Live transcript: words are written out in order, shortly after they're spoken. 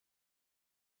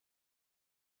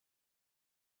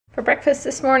For breakfast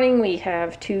this morning, we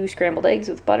have 2 scrambled eggs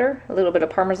with butter, a little bit of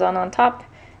Parmesan on top,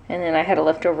 and then I had a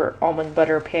leftover almond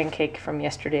butter pancake from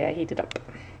yesterday I heated up.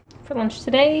 For lunch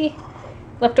today,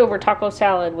 leftover taco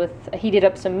salad with, I heated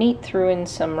up some meat, threw in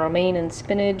some romaine and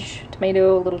spinach,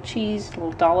 tomato, a little cheese, a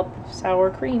little dollop of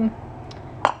sour cream.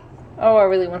 Oh, I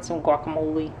really want some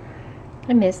guacamole.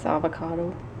 I miss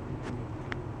avocado.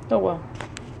 Oh well.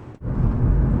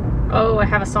 Oh, I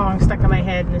have a song stuck in my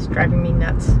head and it's driving me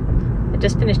nuts. I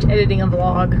just finished editing a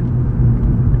vlog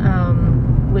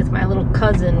with my little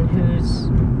cousin who's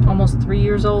almost 3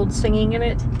 years old singing in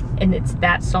it, and it's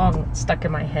that song stuck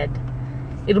in my head.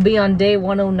 It'll be on day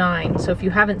 109, so if you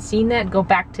haven't seen that, go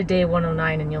back to day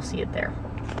 109 and you'll see it there.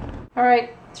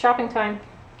 Alright, shopping time.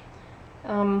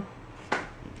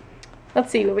 Let's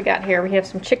see what we got here. We have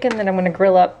some chicken that I'm going to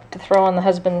grill up to throw on the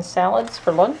husband's salads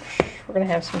for lunch. We're going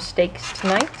to have some steaks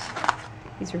tonight.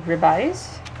 These are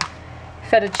ribeyes.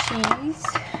 Feta cheese,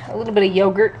 a little bit of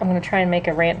yogurt. I'm going to try and make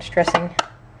a ranch dressing.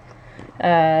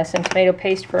 Some tomato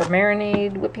paste for a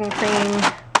marinade, whipping cream.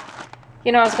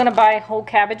 You know, I was going to buy whole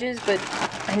cabbages, but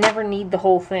I never need the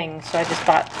whole thing, so I just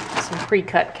bought some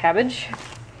pre-cut cabbage.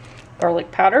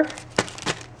 Garlic powder,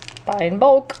 buy in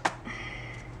bulk.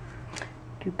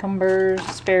 Cucumbers,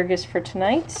 asparagus for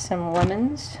tonight, some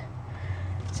lemons,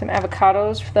 some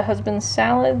avocados for the husband's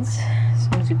salads,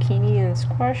 some zucchini and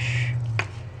squash.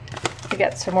 We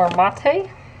got some more mate.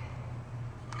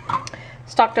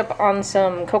 Stocked up on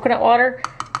some coconut water.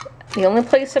 The only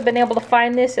place I've been able to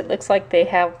find this, it looks like they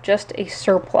have just a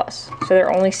surplus. So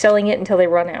they're only selling it until they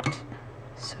run out.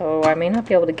 So I may not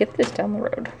be able to get this down the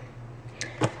road.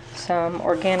 Some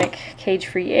organic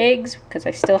cage-free eggs, because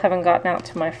I still haven't gotten out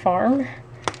to my farm.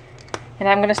 And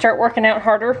I'm going to start working out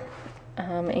harder,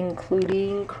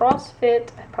 including CrossFit.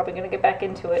 I'm probably going to get back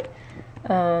into it.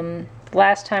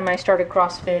 Last time I started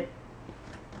CrossFit,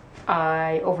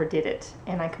 I overdid it,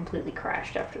 and I completely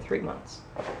crashed after 3 months.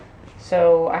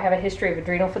 So I have a history of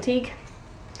adrenal fatigue,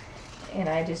 and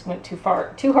I just went too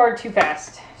hard, too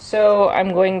fast. So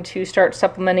I'm going to start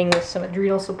supplementing with some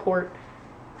adrenal support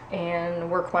and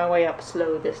work my way up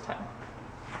slow this time.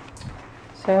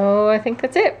 So I think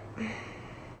that's it.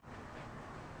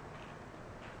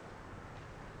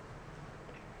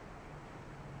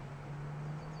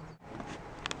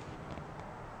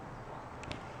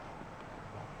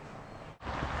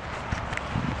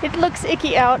 It looks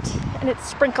icky out and it's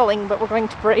sprinkling, but we're going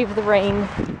to brave the rain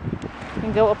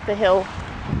and go up the hill.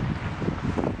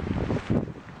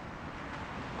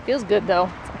 Feels good though.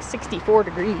 It's like 64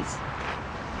 degrees.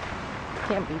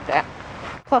 Can't beat that.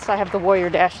 Plus I have the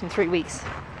Warrior Dash in 3 weeks.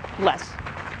 Less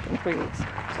than 3 weeks. So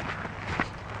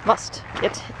must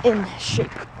get in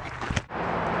shape.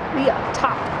 We are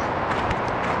top.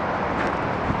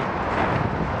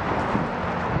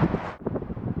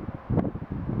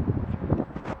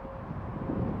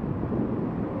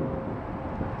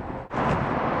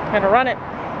 I'm gonna run it.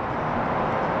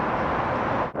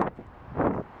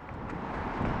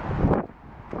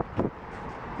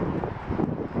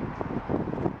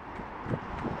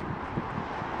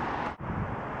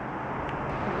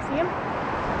 Can you see him?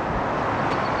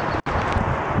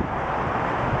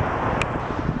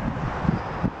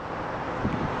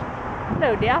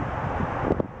 Hello, dear.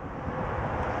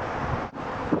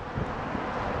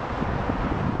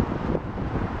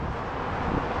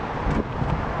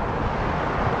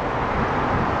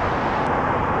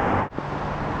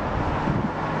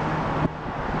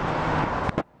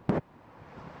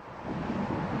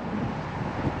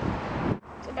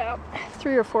 About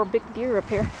 3 or 4 big deer up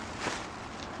here.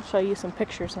 I'll show you some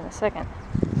pictures in a second.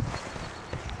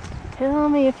 Tell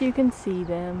me if you can see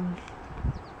them.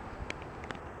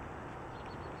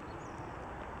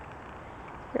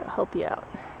 Here, I'll help you out.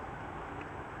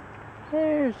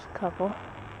 There's a couple.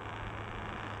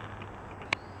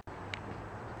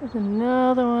 There's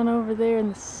another one over there in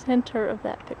the center of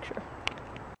that picture.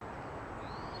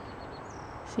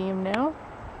 See him now?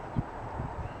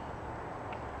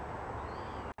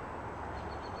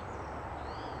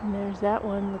 And there's that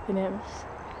one looking at us.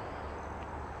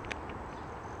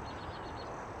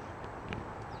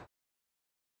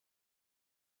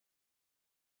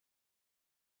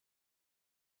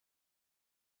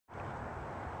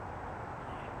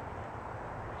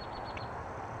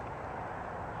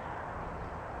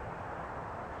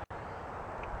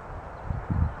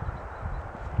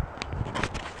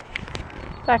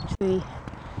 Back to the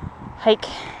hike.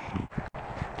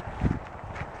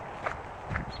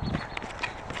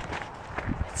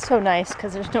 So nice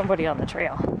because there's nobody on the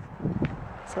trail.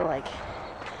 So like,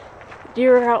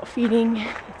 deer are out feeding.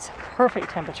 It's a perfect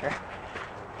temperature.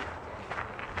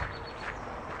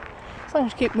 As long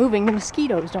as you keep moving, the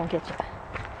mosquitoes don't get you.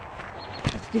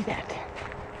 Let's do that.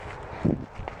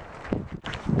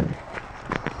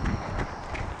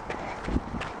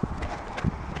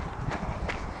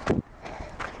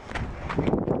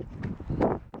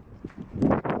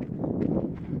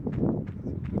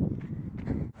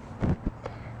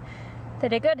 They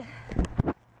did good.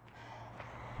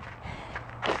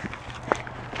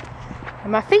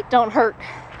 And my feet don't hurt.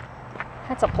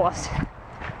 That's a plus.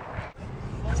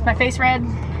 Is my face red?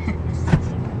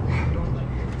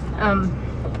 How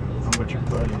much your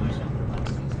butt is?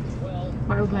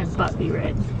 Why would my butt be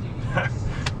red?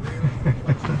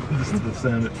 Just to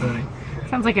sound it funny.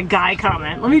 Sounds like a guy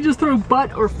comment. Let me just throw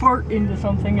butt or fart into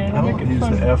something and I make won't it use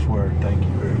funny. the F word, thank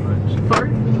you very much. Fart?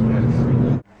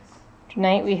 Yes.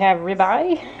 Tonight we have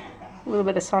ribeye, a little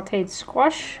bit of sauteed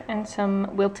squash, and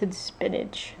some wilted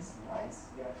spinach.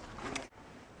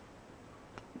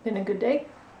 Been a good day.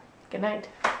 Good night.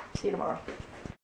 See you tomorrow.